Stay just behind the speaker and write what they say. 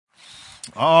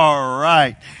All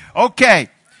right. Okay.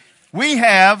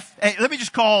 Hey, let me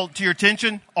just call to your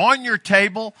attention, on your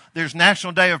table, there's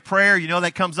National Day of Prayer. You know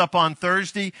that comes up on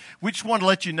Thursday. We just want to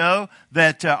let you know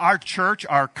that our church,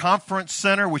 our conference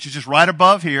center, which is just right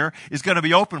above here, is going to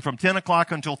be open from 10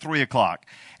 o'clock until 3 o'clock.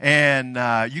 And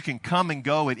you can come and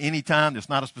go at any time. There's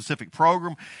not a specific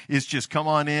program. It's just come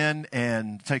on in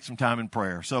and take some time in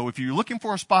prayer. So if you're looking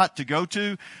for a spot to go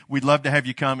to, we'd love to have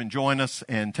you come and join us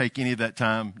and take any of that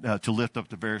time to lift up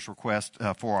the various requests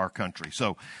for our country.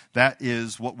 So that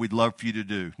is what we'd love for you to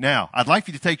do. Now, I'd like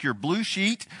you to take your blue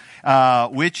sheet,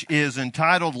 which is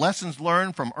entitled Lessons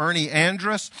Learned from Ernie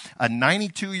Andrus, a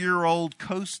 92-year-old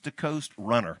coast-to-coast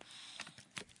runner.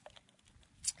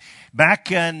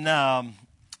 Back in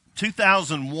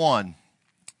 2001,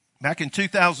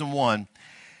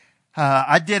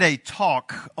 I did a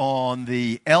talk on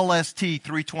the LST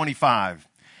 325.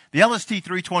 The LST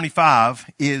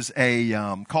 325 is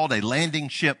called a landing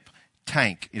ship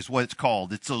tank is what it's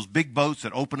called. It's those big boats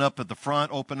that open up at the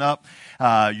front, You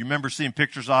remember seeing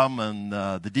pictures of them in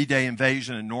the D-Day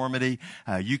invasion in Normandy.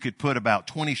 You could put about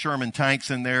 20 Sherman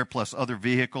tanks in there, plus other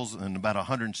vehicles, and about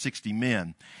 160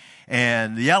 men.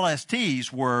 And the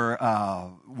LSTs were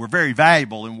very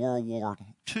valuable in World War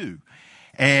II.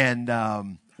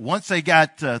 And once they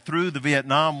got through the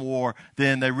Vietnam War,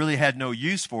 then they really had no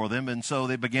use for them, and so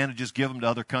they began to just give them to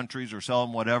other countries or sell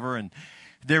them, whatever. And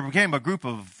there became a group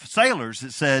of sailors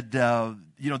that said,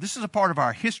 this is a part of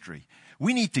our history.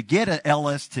 We need to get an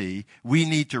LST, we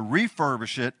need to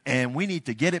refurbish it, and we need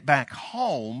to get it back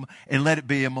home and let it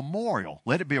be a memorial.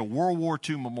 Let it be a World War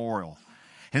II memorial.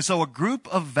 And so a group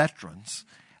of veterans,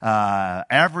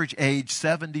 average age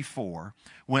 74,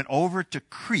 went over to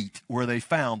Crete where they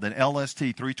found an LST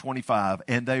 325,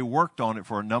 and they worked on it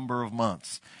for a number of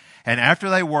months. And after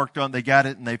they worked on it, they got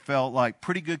it, and they felt like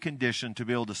pretty good condition to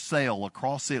be able to sail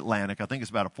across the Atlantic. I think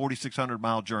it's about a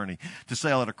 4,600-mile journey to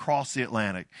sail it across the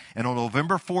Atlantic. And on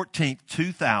November 14th,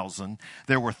 2000,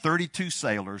 there were 32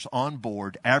 sailors on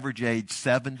board, average age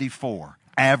 74.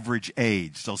 Average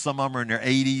age. So some of them are in their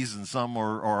 80s and some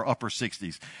are upper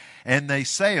 60s. And they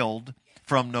sailed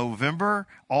from November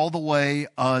all the way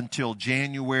until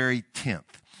January 10th.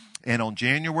 And on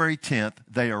January 10th,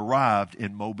 they arrived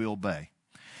in Mobile Bay.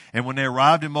 And when they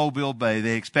arrived in Mobile Bay,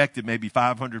 they expected maybe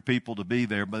 500 people to be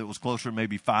there, but it was closer to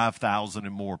maybe 5,000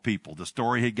 and more people. The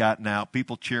story had gotten out,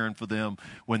 people cheering for them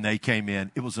when they came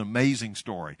in. It was an amazing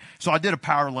story. So I did a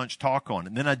power lunch talk on it.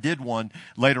 And then I did one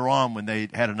later on when they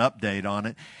had an update on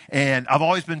it. And I've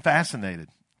always been fascinated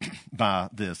by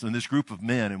this and this group of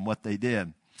men and what they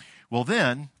did. Well,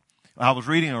 then I was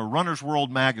reading a Runner's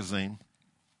World magazine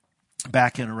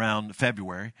back in around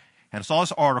February, and I saw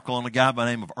this article on a guy by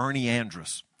the name of Ernie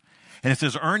Andrus. And it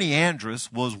says Ernie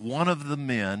Andrus was one of the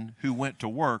men who went to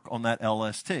work on that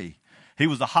LST. He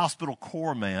was a hospital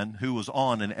corps man who was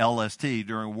on an LST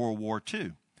during World War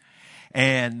II.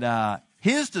 And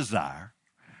his desire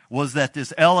was that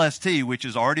this LST, which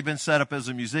has already been set up as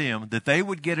a museum, that they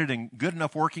would get it in good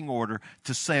enough working order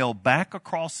to sail back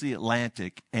across the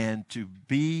Atlantic and to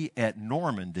be at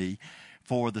Normandy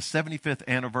for the 75th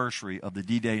anniversary of the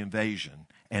D-Day invasion.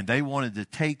 And they wanted to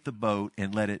take the boat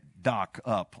and let it dock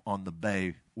up on the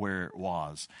bay where it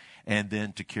was, and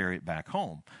then to carry it back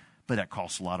home. But that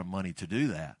costs a lot of money to do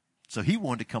that. So he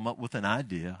wanted to come up with an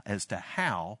idea as to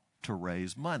how to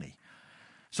raise money.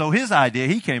 So his idea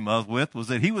he came up with was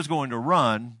that he was going to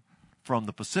run from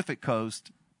the Pacific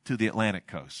coast to the Atlantic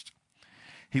coast.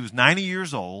 He was 90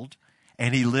 years old,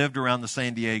 and he lived around the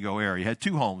San Diego area. He had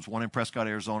two homes, one in Prescott,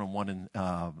 Arizona, and one in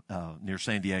near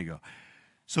San Diego.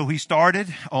 So he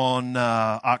started on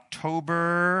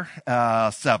October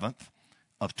 7th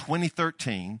of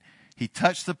 2013. He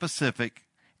touched the Pacific,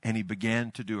 and he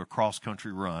began to do a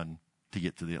cross-country run to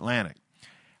get to the Atlantic.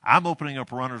 I'm opening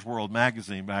up Runner's World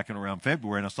magazine back in around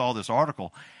February, and I saw this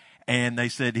article, and they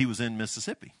said he was in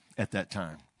Mississippi at that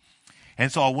time.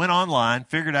 And so I went online,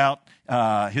 figured out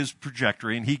his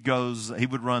trajectory, and he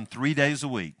would run 3 days a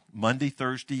week, Monday,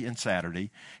 Thursday, and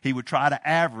Saturday. He would try to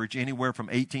average anywhere from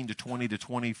 18 to 20 to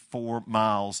 24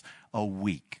 miles a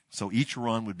week. So each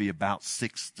run would be about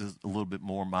 6 to a little bit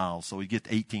more miles. So he'd get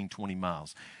to 18, 20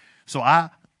 miles. So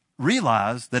I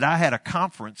realized that I had a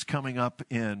conference coming up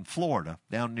in Florida,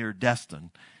 down near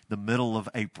Destin, the middle of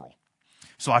April.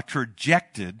 So I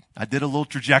did a little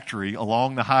trajectory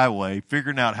along the highway,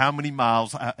 figuring out how many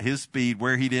miles, his speed,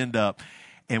 where he'd end up,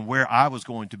 and where I was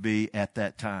going to be at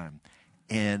that time.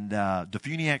 And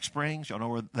Defuniak Springs, y'all know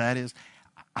where that is?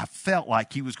 I felt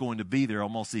like he was going to be there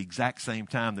almost the exact same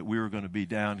time that we were going to be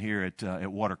down here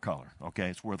at Watercolor. Okay,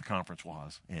 it's where the conference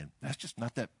was, and that's just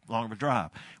not that long of a drive.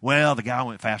 Well, the guy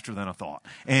went faster than I thought,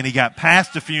 and he got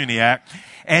past Defuniak,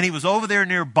 and he was over there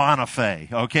near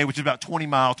Bonifay, okay, which is about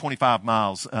 25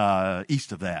 miles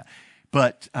east of that.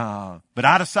 But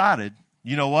I decided,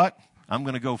 you know what? I'm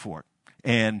going to go for it.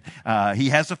 And he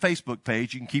has a Facebook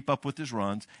page. You can keep up with his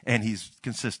runs, and he's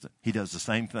consistent. He does the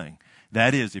same thing.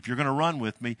 That is, if you're going to run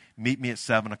with me, meet me at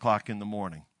 7 o'clock in the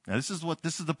morning. Now, this is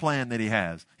the plan that he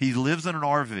has. He lives in an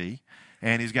RV,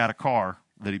 and he's got a car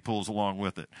that he pulls along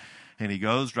with it. And he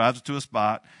goes, drives it to a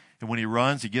spot, and when he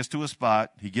runs, he gets to a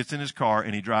spot, he gets in his car,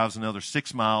 and he drives another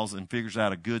 6 miles and figures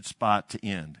out a good spot to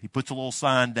end. He puts a little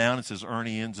sign down that says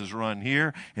Ernie ends his run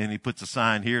here, and he puts a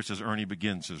sign here that says Ernie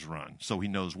begins his run. So he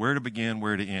knows where to begin,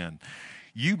 where to end.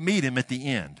 You meet him at the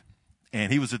end,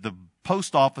 and he was at the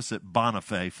post office at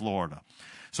Bonifay, Florida.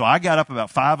 So I got up about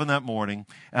 5 in that morning,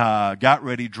 got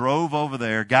ready, drove over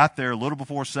there, got there a little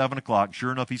before 7 o'clock.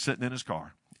 Sure enough, he's sitting in his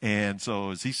car. And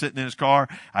so as he's sitting in his car,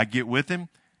 I get with him.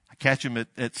 I catch him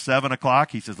at 7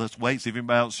 o'clock. He says, let's wait, see if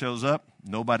anybody else shows up.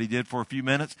 Nobody did for a few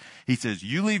minutes. He says,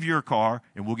 you leave your car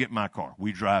and we'll get my car.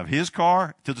 We drive his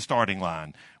car to the starting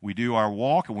line. We do our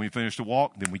walk, and when we finish the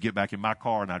walk, then we get back in my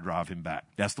car and I drive him back.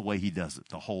 That's the way he does it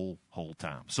the whole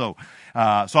time. So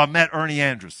I met Ernie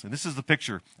Andrus, and this is the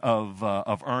picture of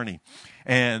Ernie.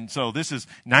 And so this is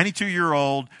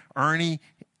 92-year-old Ernie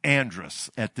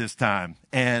Andrus at this time.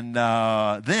 And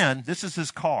then this is his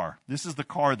car. This is the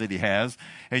car that he has.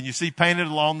 And you see painted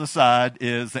along the side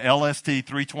is the LST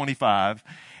 325.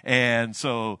 And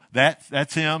so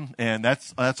that's him, and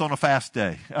that's on a fast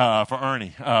day for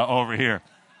Ernie over here.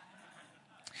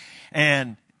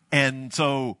 And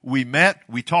so we met,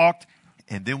 we talked,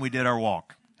 and then we did our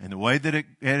walk. And the way that it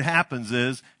happens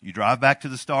is you drive back to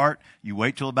the start, you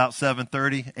wait till about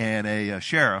 7:30, and a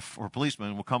sheriff or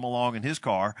policeman will come along in his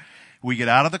car. We get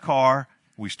out of the car,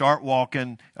 we start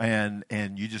walking, and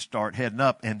you just start heading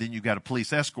up, and then you've got a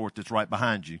police escort that's right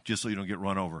behind you, just so you don't get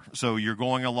run over. So you're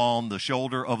going along the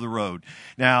shoulder of the road.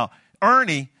 Now,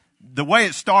 Ernie, the way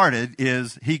it started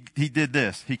is he did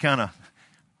this. He kind of,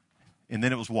 and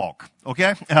then it was walk.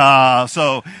 Okay?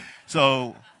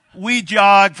 So we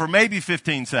jogged for maybe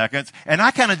 15 seconds, and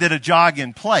I kind of did a jog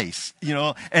in place,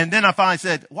 and then I finally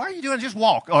said, why are you doing? Just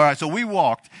walk. All right, so we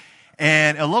walked,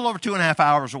 and a little over 2.5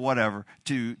 hours or whatever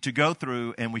to go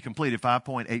through, and we completed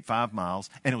 5.85 miles,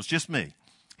 and it was just me.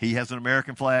 He has an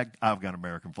American flag, I've got an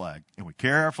American flag, and we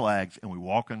carry our flags, and we're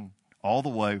walking all the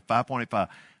way, 5.85.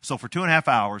 So for 2.5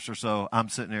 hours or so, I'm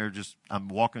sitting there I'm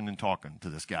walking and talking to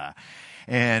this guy.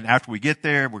 And after we get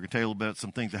there, we're going to tell you a little bit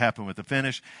some things that happened with the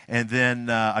finish. And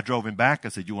then I drove him back. I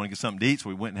said, you want to get something to eat? So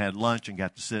we went and had lunch and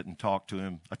got to sit and talk to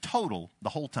him. The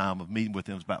whole time of meeting with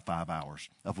him was about 5 hours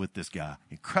with this guy.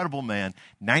 Incredible man,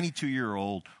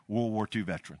 92-year-old World War II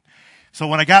veteran. So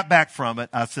when I got back from it,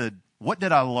 I said, what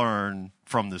did I learn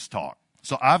from this talk?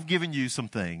 So I've given you some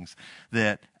things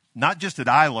that not just that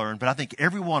I learned, but I think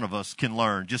every one of us can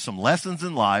learn just some lessons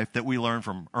in life that we learned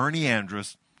from Ernie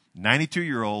Andrus,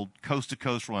 92-year-old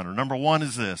coast-to-coast runner. Number one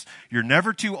is this: you're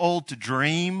never too old to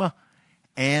dream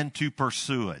and to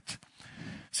pursue it.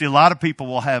 See, a lot of people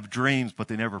will have dreams, but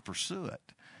they never pursue it.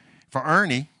 For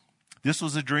Ernie, this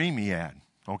was a dream he had,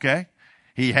 okay?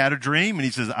 He had a dream, and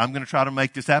he says, I'm going to try to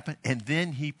make this happen. And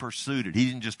then he pursued it. He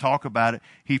didn't just talk about it.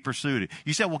 He pursued it.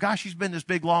 You said, well, gosh, he's been this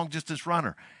big, long distance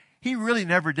runner. He really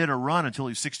never did a run until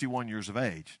he was 61 years of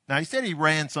age. Now, he said he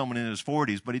ran someone in his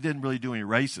 40s, but he didn't really do any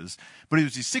races. But he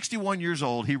was 61 years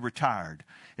old. He retired.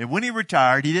 And when he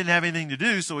retired, he didn't have anything to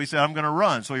do, so he said, I'm going to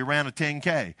run. So he ran a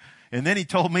 10K. And then he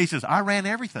told me, he says, I ran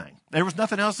everything. There was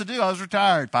nothing else to do. I was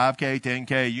retired. 5K,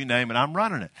 10K, you name it, I'm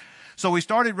running it. So we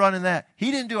started running that. He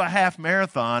didn't do a half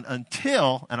marathon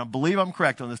until, and I believe I'm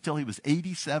correct on this, till he was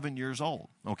 87 years old,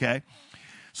 okay?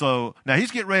 So now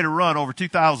he's getting ready to run over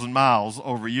 2,000 miles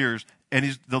over years,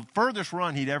 and the furthest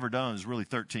run he'd ever done is really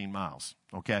 13 miles,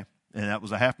 okay? And that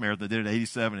was a half marathon. They did it at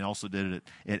 87, and he also did it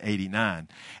at 89.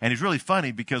 And it's really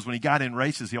funny because when he got in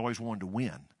races, he always wanted to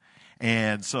win.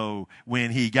 And so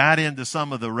when he got into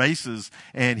some of the races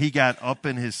and he got up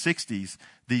in his 60s,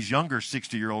 these younger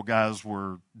 60-year-old guys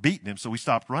were beating him, so he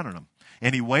stopped running them.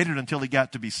 And he waited until he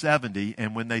got to be 70,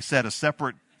 and when they set a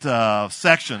separate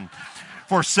section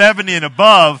for 70 and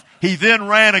above, he then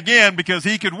ran again because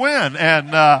he could win.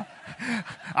 And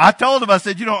I told him, I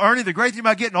said, Ernie, the great thing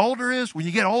about getting older is when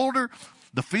you get older,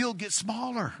 the field gets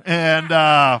smaller. And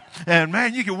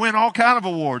man, you can win all kind of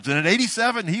awards. And at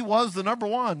 87, he was the number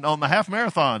one on the half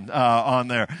marathon on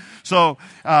there. So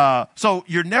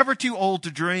you're never too old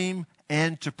to dream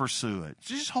and to pursue it.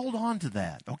 So just hold on to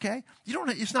that, okay?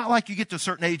 It's not like you get to a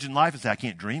certain age in life and say, I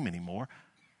can't dream anymore.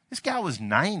 This guy was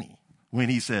 90 when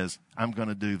he says, I'm going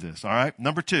to do this, all right?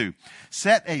 Number 2,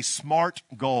 set a SMART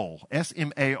goal,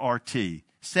 S-M-A-R-T.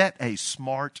 Set a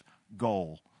SMART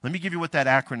goal. Let me give you what that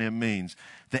acronym means.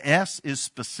 The S is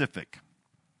specific.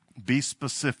 Be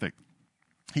specific.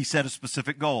 He set a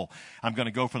specific goal. I'm going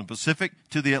to go from the Pacific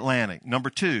to the Atlantic. Number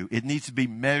 2, it needs to be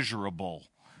measurable.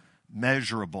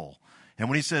 Measurable. And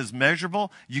when he says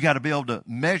measurable, you got to be able to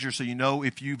measure so you know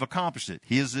if you've accomplished it.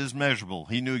 His is measurable.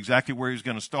 He knew exactly where he was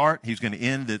going to start. He's going to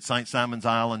end at St. Simon's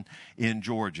Island in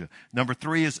Georgia. Number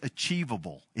 3 is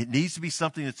achievable. It needs to be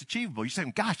something that's achievable. You're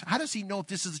saying, gosh, how does he know if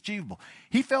this is achievable?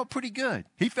 He felt pretty good.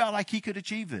 He felt like he could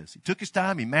achieve this. He took his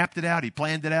time. He mapped it out. He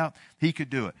planned it out. He could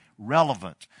do it.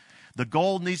 Relevant. The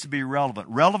goal needs to be relevant.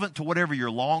 Relevant to whatever your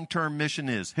long-term mission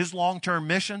is. His long-term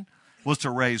mission was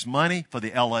to raise money for the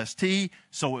LST,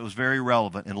 so it was very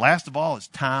relevant. And last of all, it's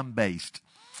time-based.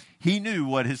 He knew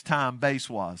what his time base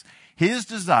was. His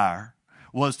desire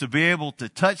was to be able to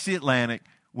touch the Atlantic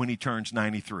when he turns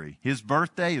 93. His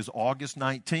birthday is August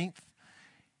 19th,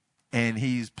 and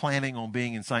he's planning on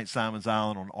being in St. Simon's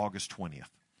Island on August 20th.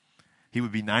 He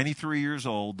would be 93 years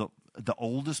old, the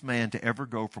oldest man to ever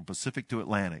go from Pacific to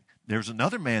Atlantic. There's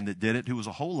another man that did it who was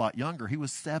a whole lot younger. He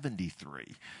was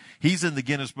 73. He's in the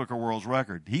Guinness Book of World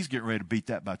Records. He's getting ready to beat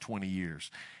that by 20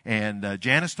 years. And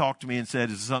Janice talked to me and said,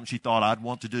 is this something she thought I'd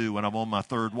want to do when I'm on my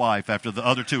third wife after the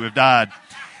other 2 have died?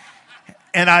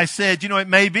 And I said, it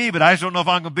may be, but I just don't know if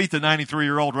I'm going to beat the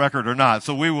 93-year-old record or not.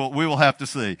 So we will have to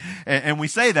see. And we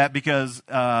say that because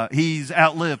he's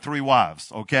outlived 3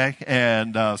 wives, okay?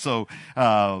 And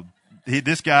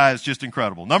this guy is just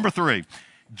incredible. Number 3,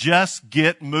 just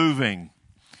get moving.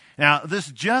 Now,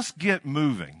 this just get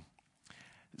moving.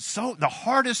 So the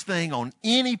hardest thing on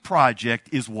any project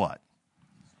is what?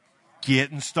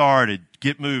 Getting started,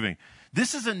 get moving.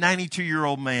 This is a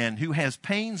 92-year-old man who has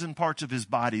pains in parts of his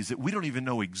bodies that we don't even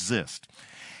know exist.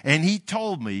 And he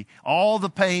told me all the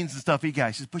pains and stuff he got.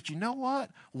 He says, but you know what?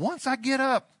 Once I get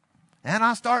up and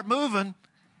I start moving,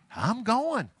 I'm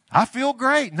going. I feel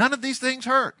great. None of these things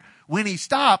hurt. When he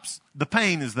stops, the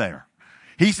pain is there.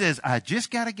 He says, I just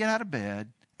got to get out of bed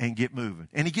and get moving.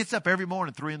 And he gets up every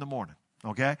morning, 3 a.m,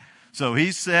 okay? So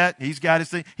he's set. He's got his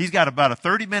thing. He's got about a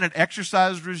 30-minute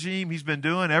exercise regime he's been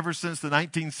doing ever since the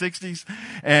 1960s.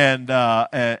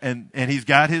 And he's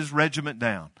got his regiment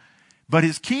down. But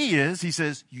his key is, he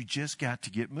says, you just got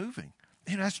to get moving.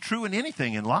 That's true in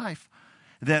anything in life.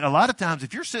 That a lot of times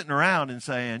if you're sitting around and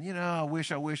saying, I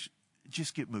wish,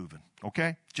 just get moving,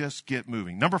 okay? Just get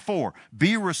moving. Number 4,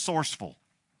 be resourceful.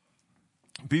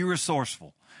 Be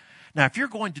resourceful. Now, if you're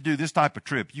going to do this type of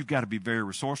trip, you've got to be very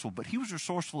resourceful, but he was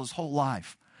resourceful his whole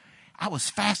life. I was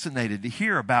fascinated to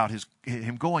hear about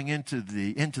him going into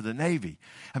the Navy.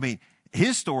 I mean,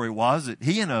 his story was that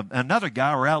he and another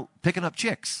guy were out picking up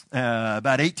chicks,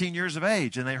 about 18 years of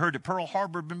age, and they heard that Pearl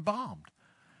Harbor had been bombed.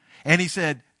 And he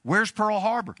said, where's Pearl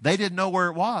Harbor? They didn't know where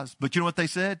it was, but you know what they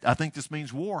said? I think this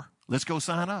means war. Let's go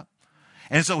sign up.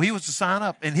 And so he was to sign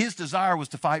up, and his desire was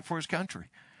to fight for his country.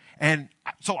 And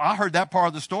so I heard that part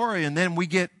of the story, and then we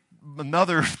get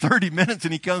another 30 minutes,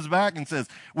 and he comes back and says,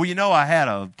 well, I had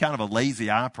a kind of a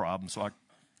lazy eye problem, so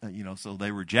so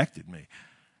they rejected me.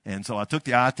 And so I took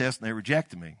the eye test, and they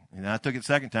rejected me. And I took it a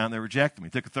second time, they rejected me.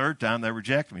 Took a third time, they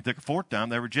rejected me. Took a fourth time,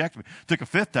 they rejected me. Took a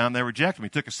fifth time, they rejected me.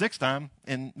 Took a sixth time,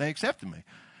 and they accepted me.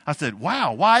 I said,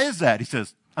 wow, why is that? He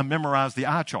says, I memorized the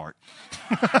eye chart.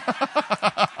 And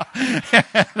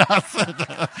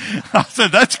I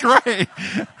said, that's great.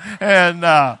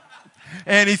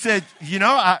 And he said,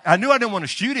 I knew I didn't want to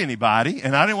shoot anybody,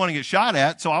 and I didn't want to get shot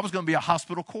at, so I was going to be a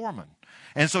hospital corpsman.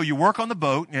 And so you work on the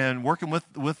boat and working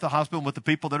with the hospital and with the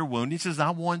people that are wounded. He says, I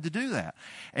wanted to do that.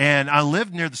 And I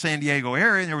lived near the San Diego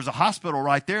area, and there was a hospital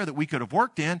right there that we could have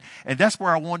worked in, and that's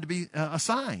where I wanted to be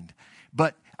assigned.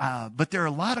 But there are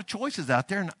a lot of choices out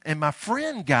there, and my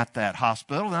friend got that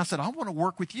hospital, and I said, I want to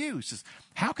work with you. He says,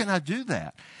 how can I do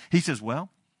that? He says, well,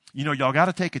 y'all got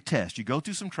to take a test. You go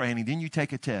through some training, then you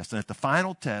take a test, and at the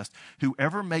final test,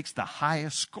 whoever makes the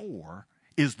highest score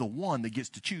is the one that gets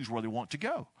to choose where they want to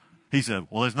go. He said,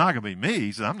 well, it's not going to be me.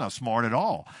 He said, I'm not smart at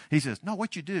all. He says, no,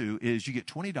 what you do is you get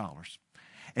 $20.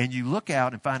 And you look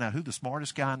out and find out who the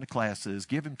smartest guy in the class is,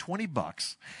 give him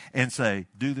 $20 and say,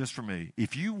 do this for me.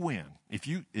 If you win,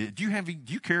 do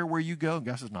you care where you go? And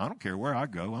the guy says, no, I don't care where I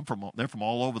go. They're from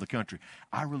all over the country.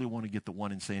 I really want to get the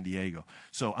one in San Diego.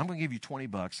 So I'm going to give you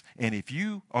 $20. And if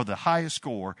you are the highest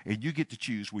score and you get to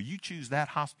choose, will you choose that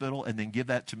hospital and then give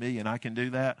that to me and I can do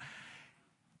that?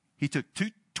 He took two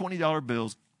 $20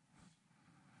 bills,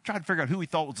 tried to figure out who he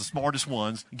thought was the smartest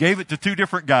ones, gave it to two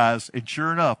different guys, and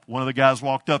sure enough, one of the guys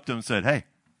walked up to him and said, hey,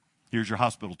 here's your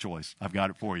hospital choice. I've got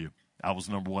it for you. I was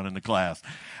number one in the class.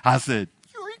 I said,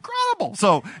 you're incredible.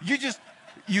 So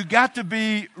you got to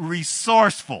be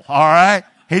resourceful, all right?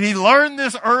 And he learned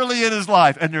this early in his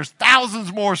life. And there's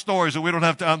thousands more stories that we don't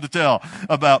have time to tell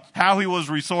about how he was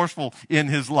resourceful in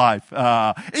his life.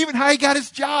 Even how he got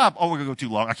his job. Oh, we're going to go too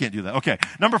long. I can't do that. Okay.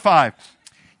 Number 5,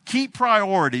 keep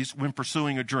priorities when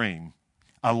pursuing a dream.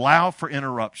 Allow for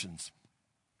interruptions.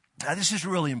 Now, this is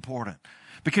really important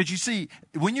because you see,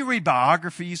 when you read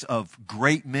biographies of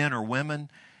great men or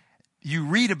women, you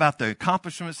read about the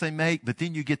accomplishments they make, but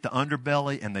then you get the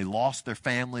underbelly and they lost their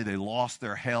family, they lost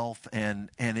their health,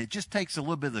 and it just takes a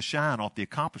little bit of the shine off the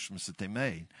accomplishments that they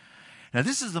made. Now,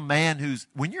 this is a man who's,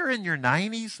 when you're in your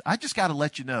 90s, I just got to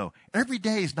let you know, every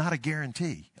day is not a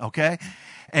guarantee, okay?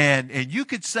 And you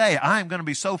could say, I'm going to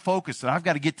be so focused that I've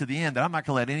got to get to the end that I'm not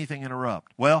going to let anything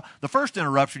interrupt. Well, the first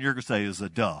interruption you're going to say is a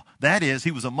duh. That is,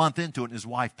 he was a month into it and his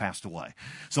wife passed away.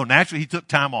 So naturally, he took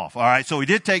time off, all right? So he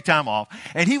did take time off,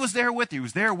 and he was there with her. He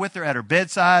was there with her at her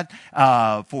bedside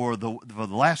for the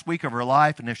last week of her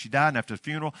life, and if she died and after the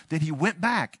funeral, then he went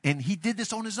back, and he did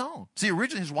this on his own. See,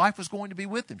 originally his wife was going to be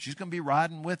with him. She's going to be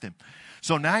riding with him.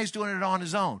 So now he's doing it on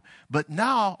his own. But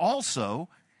now also,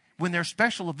 when there's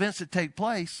special events that take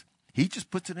place, he just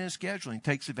puts it in his schedule and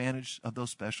takes advantage of those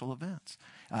special events.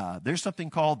 There's something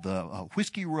called the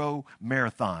Whiskey Row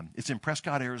Marathon. It's in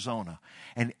Prescott, Arizona.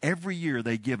 And every year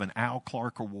they give an Al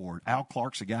Clark Award. Al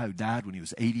Clark's a guy who died when he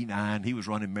was 89. He was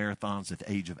running marathons at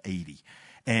the age of 80.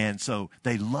 And so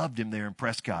they loved him there in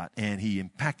Prescott, and he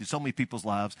impacted so many people's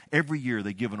lives. Every year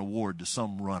they give an award to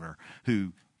some runner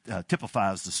who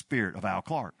typifies the spirit of Al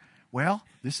Clark. Well,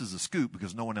 this is a scoop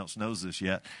because no one else knows this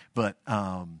yet, but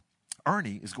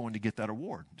Ernie is going to get that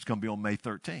award. It's going to be on May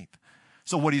 13th.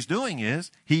 So what he's doing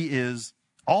is he is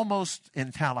almost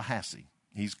in Tallahassee.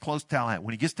 He's close to Tallahassee.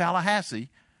 When he gets to Tallahassee,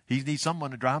 he needs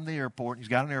someone to drive him to the airport. He's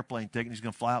got an airplane ticket. And he's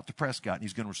going to fly out to Prescott, and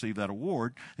he's going to receive that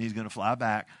award. And he's going to fly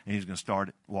back, and he's going to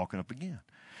start walking up again.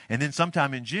 And then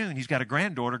sometime in June, he's got a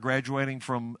granddaughter graduating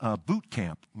from boot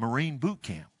camp, Marine boot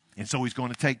camp. And so he's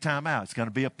going to take time out. It's going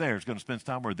to be up there. He's going to spend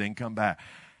time where then come back.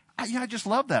 I just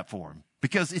love that for him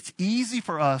because it's easy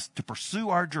for us to pursue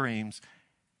our dreams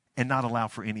and not allow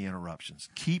for any interruptions.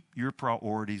 Keep your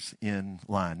priorities in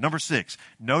line. Number 6,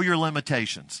 know your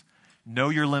limitations. Know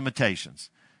your limitations.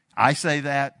 I say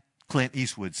that. Clint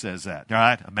Eastwood says that. All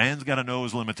right? A man's got to know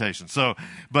his limitations.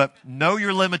 But know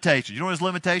your limitations. You know what his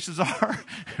limitations are?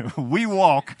 We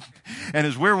walk, and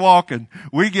as we're walking,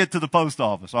 we get to the post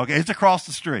office. Okay? It's across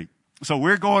the street. So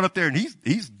we're going up there, and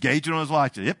he's gauging on his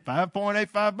watch. Yep,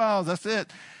 5.85 miles. That's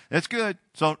it. That's good.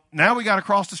 So now we got to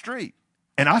cross the street.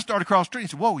 And I start across the street. He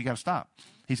said, whoa, you got to stop.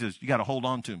 He says, you got to hold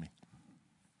on to me.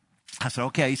 I said,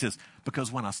 okay. He says,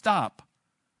 because when I stop,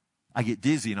 I get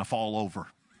dizzy and I fall over.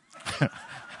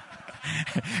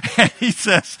 And he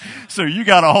says, so you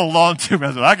got to hold on to me.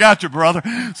 I said, I got you, brother.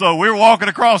 So we're walking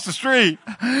across the street.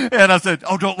 And I said,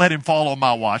 oh, don't let him fall on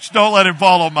my watch. Don't let him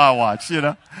fall on my watch, you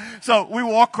know. So we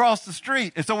walk across the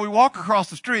street. And so we walk across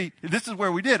the street. This is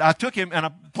where we did. I took him and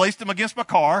I placed him against my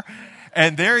car.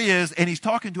 And there he is, and he's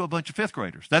talking to a bunch of fifth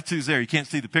graders. That's who's there. You can't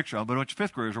see the picture of him, but a bunch of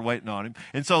fifth graders are waiting on him.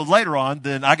 And so later on,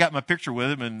 then I got my picture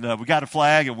with him, and we got a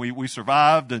flag, and we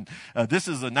survived. And this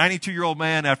is a 92-year-old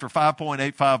man after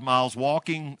 5.85 miles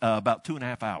walking, about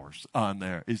 2.5 hours on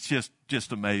there. It's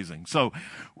just amazing. So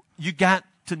you got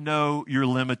to know your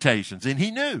limitations. And he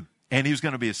knew, and he was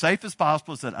going to be as safe as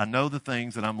possible. He said, I know the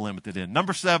things that I'm limited in.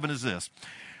 Number 7 is this.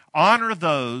 Honor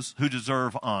those who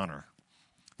deserve honor.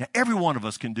 Now, every one of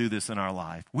us can do this in our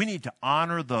life. We need to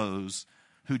honor those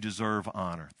who deserve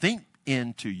honor. Think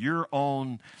into your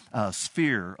own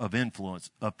sphere of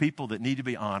influence of people that need to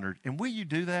be honored. And will you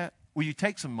do that? Will you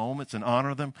take some moments and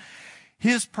honor them?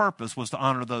 His purpose was to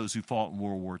honor those who fought in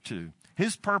World War II.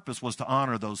 His purpose was to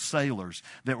honor those sailors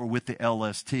that were with the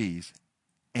LSTs.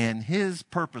 And his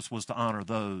purpose was to honor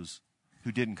those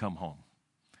who didn't come home.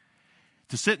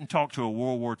 To sit and talk to a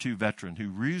World War II veteran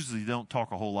who usually don't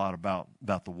talk a whole lot about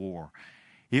the war,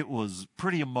 it was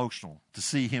pretty emotional to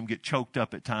see him get choked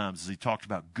up at times as he talked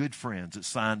about good friends that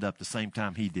signed up the same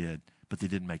time he did, but they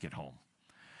didn't make it home.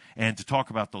 And to talk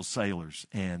about those sailors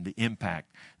and the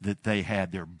impact that they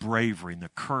had, their bravery and the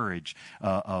courage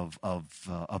of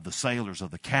the sailors,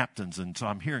 of the captains. And so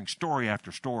I'm hearing story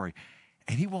after story,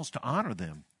 and he wants to honor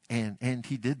them, and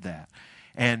he did that.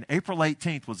 And April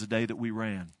 18th was the day that we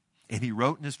ran. And he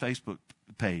wrote in his Facebook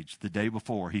page the day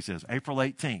before, he says, April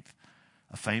 18th,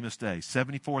 a famous day,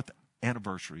 74th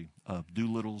anniversary of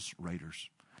Doolittle's Raiders.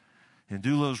 And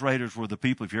Dulles Raiders were the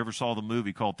people, if you ever saw the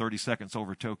movie called 30 Seconds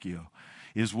Over Tokyo,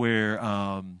 is where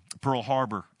Pearl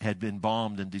Harbor had been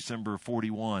bombed in December of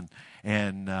 41.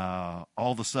 And all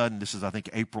of a sudden, this is, I think,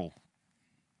 April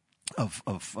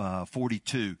of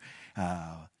 42,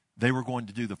 they were going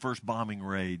to do the first bombing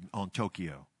raid on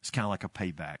Tokyo. It's kind of like a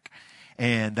payback.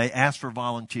 And they asked for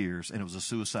volunteers, and it was a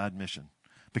suicide mission.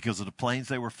 Because of the planes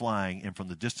they were flying and from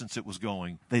the distance it was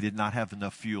going, they did not have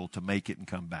enough fuel to make it and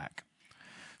come back.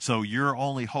 So your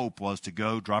only hope was to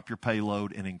go, drop your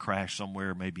payload, and then crash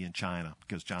somewhere, maybe in China,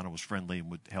 because China was friendly and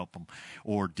would help them,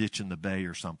 or ditch in the bay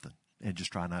or something, and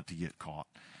just try not to get caught.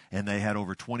 And they had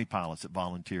over 20 pilots that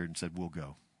volunteered and said, we'll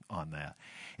go on that.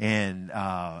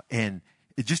 And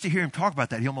just to hear him talk about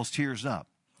that, he almost tears up.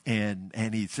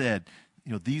 And he said,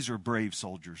 these are brave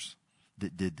soldiers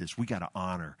that did this. We got to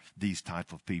honor these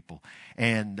type of people.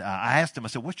 And I asked him, I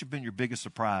said, what's been your biggest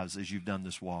surprise as you've done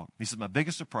this walk? He said, my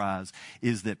biggest surprise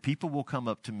is that people will come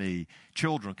up to me,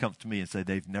 children come up to me and say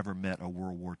they've never met a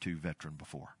World War II veteran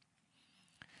before.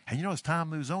 And as time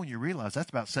moves on, you realize that's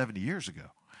about 70 years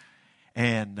ago.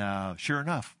 And sure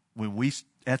enough, when we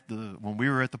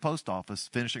were at the post office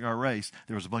finishing our race,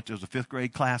 there was a fifth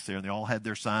grade class there, and they all had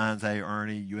their signs, hey,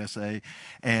 Ernie, USA,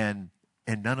 and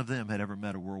none of them had ever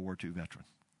met a World War II veteran.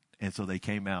 And so they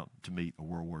came out to meet a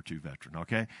World War II veteran,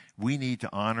 okay? We need to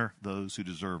honor those who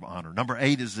deserve honor. Number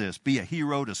 8 is this: be a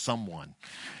hero to someone.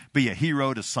 Be a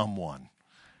hero to someone.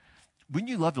 Wouldn't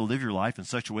you love to live your life in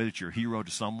such a way that you're a hero to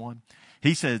someone?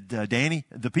 He said, Danny,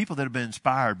 the people that have been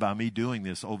inspired by me doing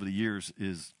this over the years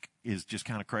is just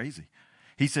kind of crazy.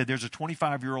 He said there's a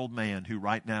 25-year-old man who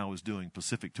right now is doing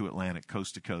Pacific to Atlantic,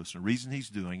 coast to coast. And the reason he's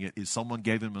doing it is someone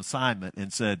gave him an assignment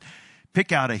and said,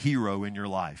 pick out a hero in your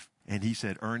life. And he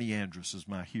said, Ernie Andrus is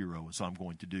my hero, and so I'm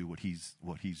going to do what he's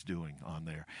doing on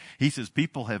there. He says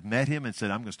people have met him and said,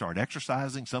 I'm going to start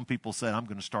exercising. Some people said, I'm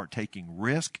going to start taking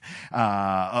risk.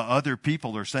 Other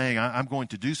people are saying, I'm going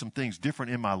to do some things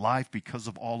different in my life because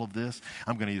of all of this.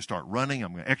 I'm going to either start running,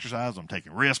 I'm going to exercise, I'm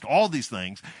taking risk, all these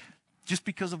things, just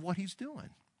because of what he's doing.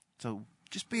 So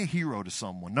just be a hero to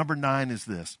someone. Number 9 is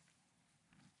this.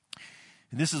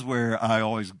 And this is where I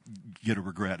always get a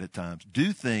regret at times.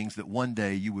 Do things that one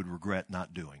day you would regret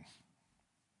not doing.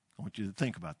 I want you to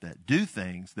think about that. Do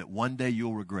things that one day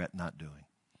you'll regret not doing.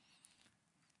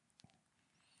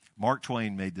 Mark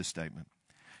Twain made this statement.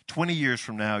 20 years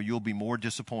from now, you'll be more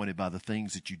disappointed by the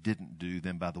things that you didn't do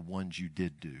than by the ones you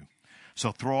did do.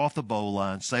 So throw off the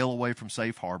bowline, sail away from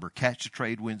safe harbor, catch the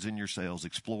trade winds in your sails,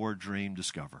 explore, dream,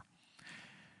 discover.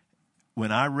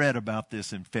 When I read about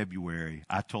this in February,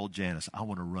 I told Janice, I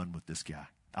want to run with this guy.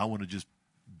 I want to just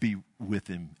be with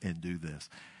him and do this.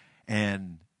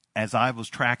 And as I was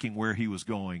tracking where he was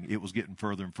going, it was getting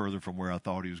further and further from where I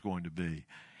thought he was going to be.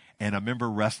 And I remember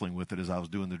wrestling with it as I was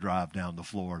doing the drive down to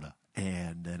Florida.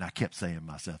 And I kept saying to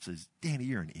myself, says, Danny,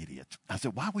 you're an idiot. I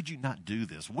said, why would you not do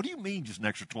this? What do you mean just an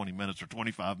extra 20 minutes or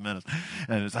 25 minutes?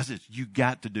 And I said, you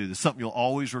got to do this. Something you'll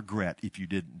always regret if you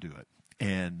didn't do it.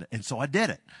 And so I did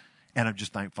it. And I'm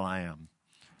just thankful I am.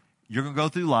 You're going to go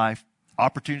through life.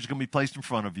 Opportunities are going to be placed in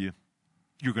front of you.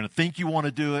 You're going to think you want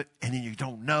to do it, and then you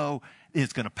don't know.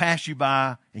 It's going to pass you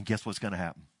by, and guess what's going to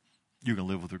happen? You're going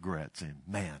to live with regret, saying,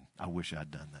 man, I wish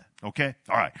I'd done that. Okay?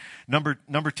 All right.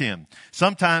 Number 10.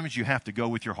 Sometimes you have to go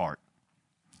with your heart.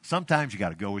 Sometimes you got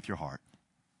to go with your heart.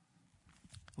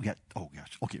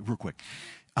 Okay, real quick.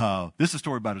 This is a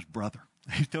story about his brother.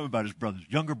 He's telling me about his brother's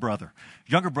younger brother,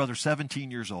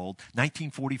 17 years old,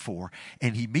 1944,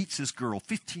 and he meets this girl,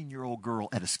 15-year-old girl,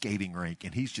 at a skating rink,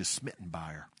 and he's just smitten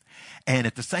by her. And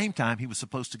at the same time, he was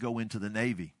supposed to go into the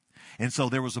Navy. And so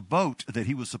there was a boat that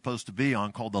he was supposed to be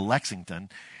on called the Lexington,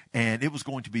 and it was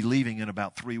going to be leaving in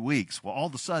about 3 weeks. Well, all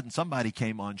of a sudden, somebody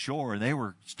came on shore, and they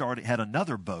had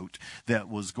another boat that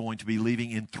was going to be leaving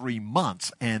in 3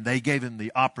 months, and they gave him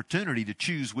the opportunity to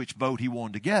choose which boat he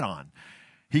wanted to get on.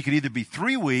 He could either be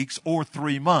 3 weeks or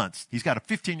 3 months. He's got a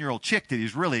 15-year-old chick that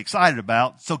he's really excited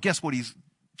about. So guess what he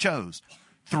chose?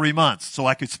 3 months. So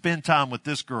I could spend time with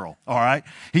this girl. All right.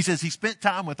 He says he spent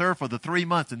time with her for the 3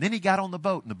 months. And then he got on the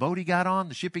boat. And the boat he got on,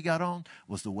 the ship he got on,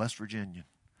 was the West Virginia.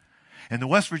 And the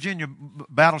West Virginia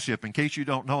battleship, in case you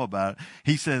don't know about it,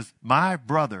 he says, my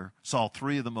brother saw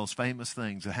 3 of the most famous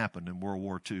things that happened in World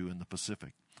War II in the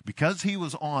Pacific. Because he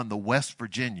was on the West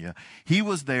Virginia, he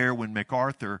was there when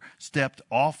MacArthur stepped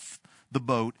off the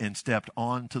boat and stepped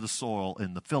onto the soil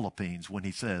in the Philippines when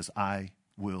he says, I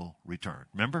will return.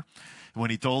 Remember? When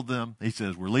he told them, he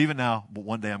says, we're leaving now, but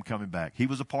one day I'm coming back. He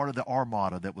was a part of the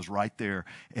armada that was right there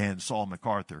and saw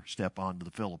MacArthur step onto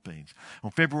the Philippines. On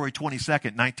February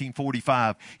 22nd,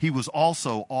 1945, he was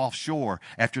also offshore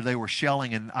after they were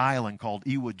shelling an island called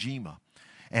Iwo Jima.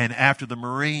 And after the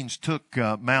Marines took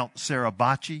Mount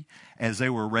Suribachi, as they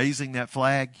were raising that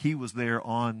flag, he was there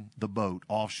on the boat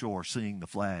offshore seeing the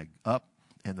flag up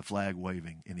and the flag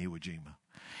waving in Iwo Jima.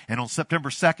 And on September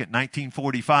 2nd,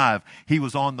 1945, he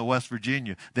was on the West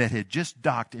Virginia that had just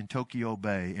docked in Tokyo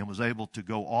Bay and was able to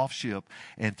go off ship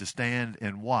and to stand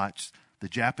and watch the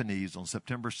Japanese on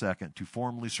September 2nd to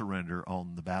formally surrender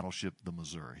on the battleship the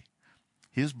Missouri.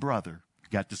 His brother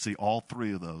got to see all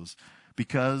three of those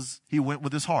because he went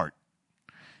with his heart.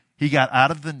 He got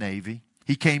out of the Navy.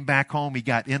 He came back home. He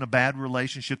got in a bad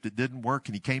relationship that didn't work,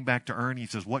 and he came back to Ernie. He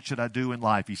says, what should I do in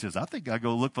life? He says, I think I'll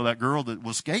go look for that girl that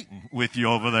was skating with you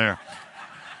over there.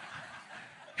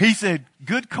 He said,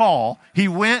 good call. He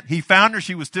went, he found her.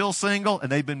 She was still single,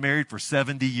 and they've been married for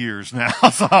 70 years now.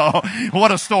 So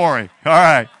what a story. All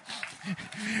right.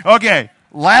 Okay.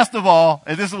 Last of all,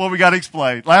 and this is what we got to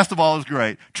explain. Last of all is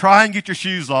great. Try and get your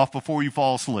shoes off before you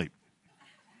fall asleep.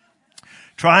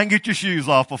 Try and get your shoes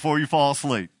off before you fall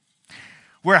asleep.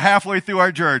 We're halfway through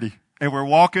our journey, and we're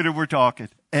walking and we're talking.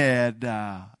 And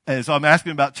so I'm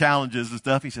asking about challenges and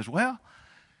stuff. He says, well,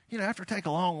 after I take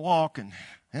a long walk and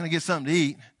I get something to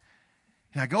eat,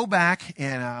 and I go back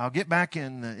and I'll get back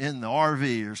in the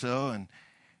RV or so, and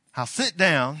I'll sit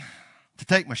down to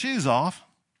take my shoes off,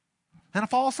 and I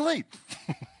fall asleep.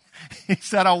 He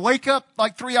said, I'll wake up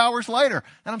like 3 hours later,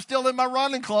 and I'm still in my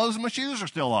running clothes and my shoes are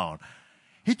still on.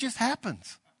 It just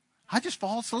happens. I just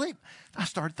fall asleep. I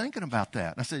started thinking about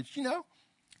that. And I said,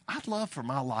 I'd love for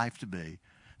my life to be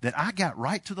that I got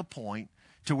right to the point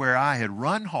to where I had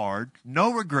run hard,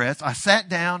 no regrets. I sat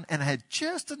down and I had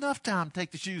just enough time to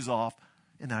take the shoes off,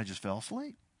 and then I just fell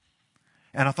asleep.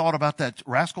 And I thought about that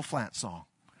Rascal Flatts song.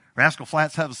 Rascal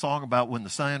Flatts have a song about when the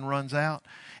sun runs out.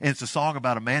 And it's a song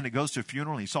about a man that goes to a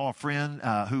funeral and he saw a friend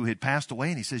who had passed away.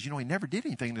 And he says, he never did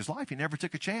anything in his life. He never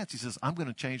took a chance. He says, I'm going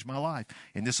to change my life.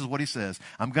 And this is what he says.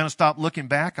 I'm going to stop looking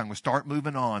back. I'm going to start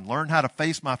moving on. Learn how to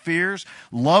face my fears.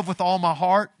 Love with all my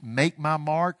heart. Make my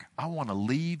mark. I want to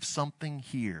leave something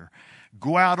here.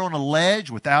 Go out on a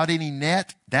ledge without any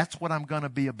net. That's what I'm going to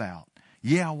be about.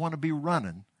 Yeah, I want to be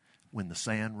running when the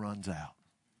sand runs out.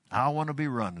 I want to be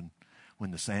running when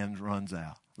the sand runs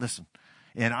out. Listen,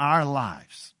 in our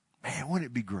lives, man, wouldn't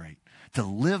it be great to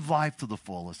live life to the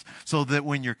fullest so that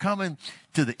when you're coming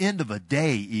to the end of a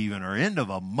day even, or end of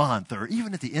a month, or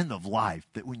even at the end of life,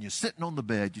 that when you're sitting on the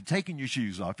bed, you're taking your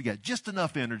shoes off, you got just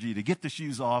enough energy to get the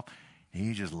shoes off, and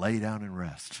you just lay down and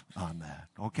rest on that,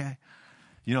 okay?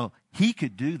 He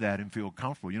could do that and feel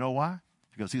comfortable. You know why?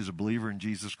 Because he's a believer in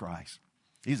Jesus Christ.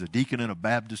 He's a deacon in a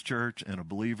Baptist church and a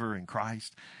believer in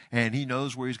Christ, and he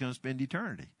knows where he's going to spend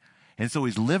eternity. And so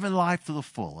he's living life to the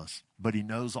fullest, but he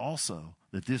knows also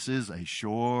that this is a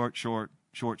short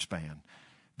span.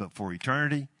 But for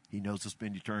eternity, he knows to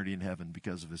spend eternity in heaven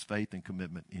because of his faith and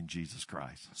commitment in Jesus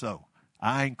Christ. So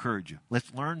I encourage you,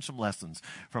 let's learn some lessons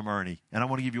from Ernie. And I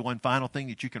want to give you one final thing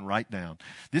that you can write down.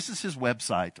 This is his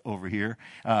website over here,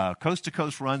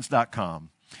 coasttocoastruns.com.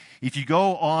 If you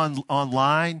go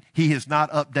online, he has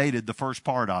not updated the first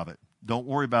part of it. Don't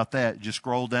worry about that. Just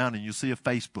scroll down and you'll see a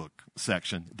Facebook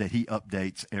section that he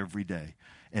updates every day.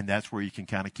 And that's where you can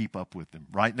kind of keep up with him.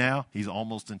 Right now, he's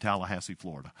almost in Tallahassee,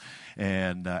 Florida.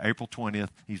 And April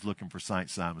 20th, he's looking for St.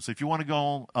 Simon. So if you want to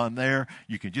go on there,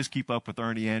 you can just keep up with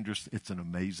Ernie Andrus. It's an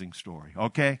amazing story.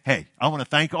 Okay? Hey, I want to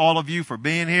thank all of you for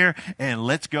being here. And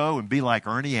let's go and be like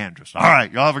Ernie Andrus. All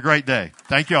right. Y'all have a great day.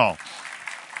 Thank you all.